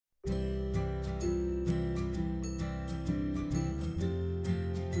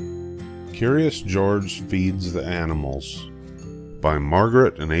Curious George Feeds the Animals by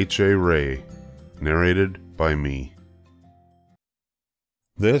Margaret and H.A. Ray, narrated by me.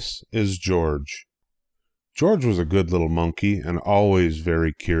 This is George. George was a good little monkey and always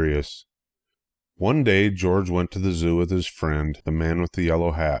very curious. One day George went to the zoo with his friend, the man with the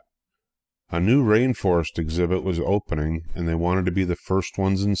yellow hat. A new rainforest exhibit was opening, and they wanted to be the first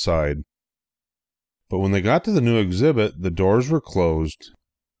ones inside. But when they got to the new exhibit, the doors were closed.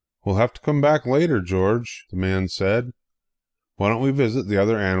 "We'll have to come back later, George," the man said. "Why don't we visit the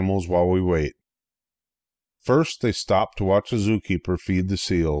other animals while we wait?" First, they stopped to watch a zookeeper feed the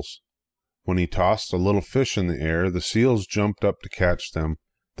seals. When he tossed a little fish in the air, the seals jumped up to catch them.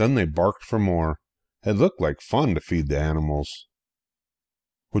 Then they barked for more. It looked like fun to feed the animals.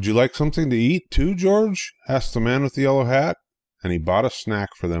 "Would you like something to eat, too, George?" asked the man with the yellow hat, and he bought a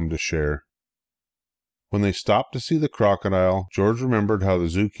snack for them to share. When they stopped to see the crocodile, George remembered how the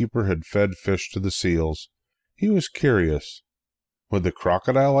zookeeper had fed fish to the seals. He was curious. Would the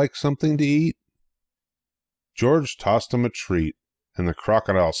crocodile like something to eat? George tossed him a treat, and the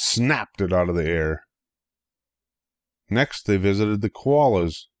crocodile snapped it out of the air. Next, they visited the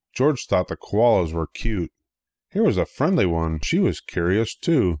koalas. George thought the koalas were cute. Here was a friendly one. She was curious,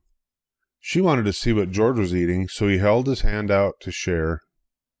 too. She wanted to see what George was eating, so he held his hand out to share.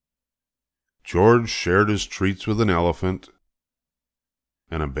 George shared his treats with an elephant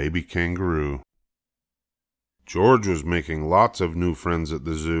and a baby kangaroo. George was making lots of new friends at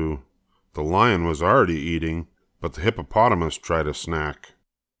the zoo. The lion was already eating, but the hippopotamus tried a snack.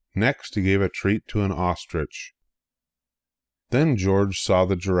 Next, he gave a treat to an ostrich. Then George saw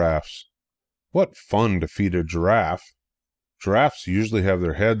the giraffes. What fun to feed a giraffe! Giraffes usually have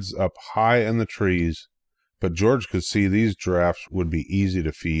their heads up high in the trees, but George could see these giraffes would be easy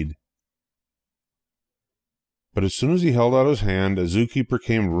to feed. But as soon as he held out his hand, a zookeeper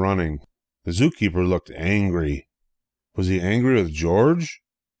came running. The zookeeper looked angry. Was he angry with George?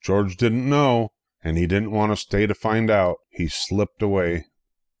 George didn't know, and he didn't want to stay to find out. He slipped away.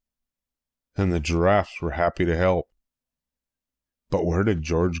 And the giraffes were happy to help. But where did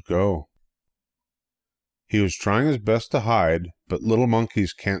George go? He was trying his best to hide, but little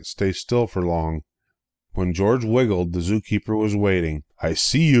monkeys can't stay still for long. When George wiggled, the zookeeper was waiting. "I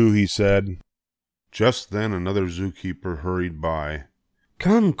see you," he said. Just then another zookeeper hurried by.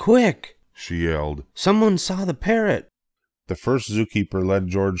 "Come quick!" she yelled. "Someone saw the parrot." The first zookeeper led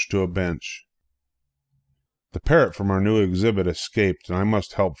George to a bench. "The parrot from our new exhibit escaped, and I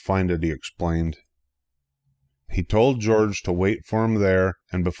must help find it," he explained. He told George to wait for him there,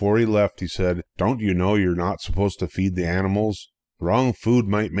 and before he left he said, "Don't you know you're not supposed to feed the animals? Wrong food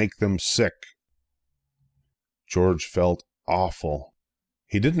might make them sick." George felt awful.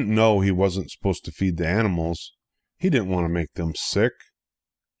 He didn't know he wasn't supposed to feed the animals. He didn't want to make them sick.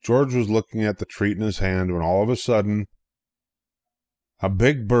 George was looking at the treat in his hand when all of a sudden, a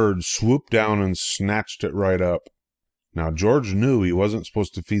big bird swooped down and snatched it right up. Now George knew he wasn't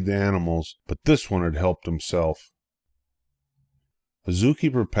supposed to feed the animals, but this one had helped himself. A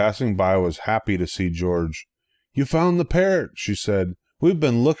zookeeper passing by was happy to see George. "You found the parrot," she said. "We've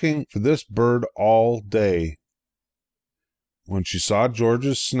been looking for this bird all day." When she saw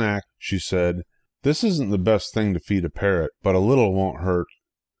George's snack, she said, "This isn't the best thing to feed a parrot, but a little won't hurt.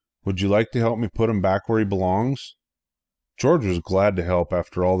 Would you like to help me put him back where he belongs?" George was glad to help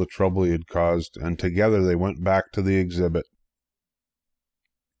after all the trouble he had caused, and together they went back to the exhibit.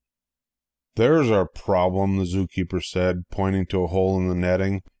 "There's our problem," the zookeeper said, pointing to a hole in the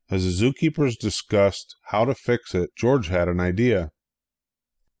netting. As the zookeepers discussed how to fix it, George had an idea.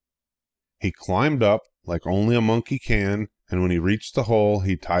 He climbed up, like only a monkey can, and when he reached the hole,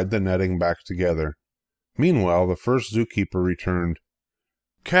 he tied the netting back together. Meanwhile, the first zookeeper returned.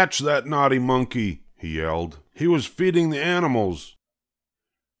 "Catch that naughty monkey!" he yelled. "He was feeding the animals."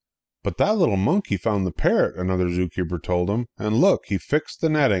 "But that little monkey found the parrot," another zookeeper told him. "And look, he fixed the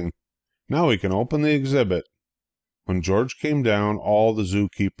netting. Now we can open the exhibit." When George came down, all the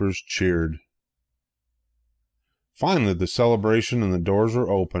zookeepers cheered. Finally, the celebration and the doors were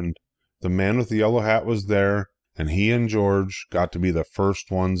opened. The man with the yellow hat was there, and he and George got to be the first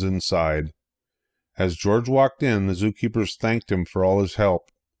ones inside. As George walked in, the zookeepers thanked him for all his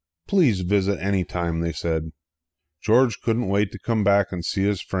help. "Please visit any time," they said. George couldn't wait to come back and see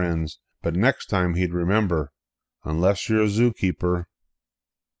his friends, but next time he'd remember, unless you're a zookeeper,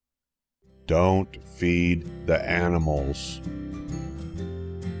 don't feed the animals.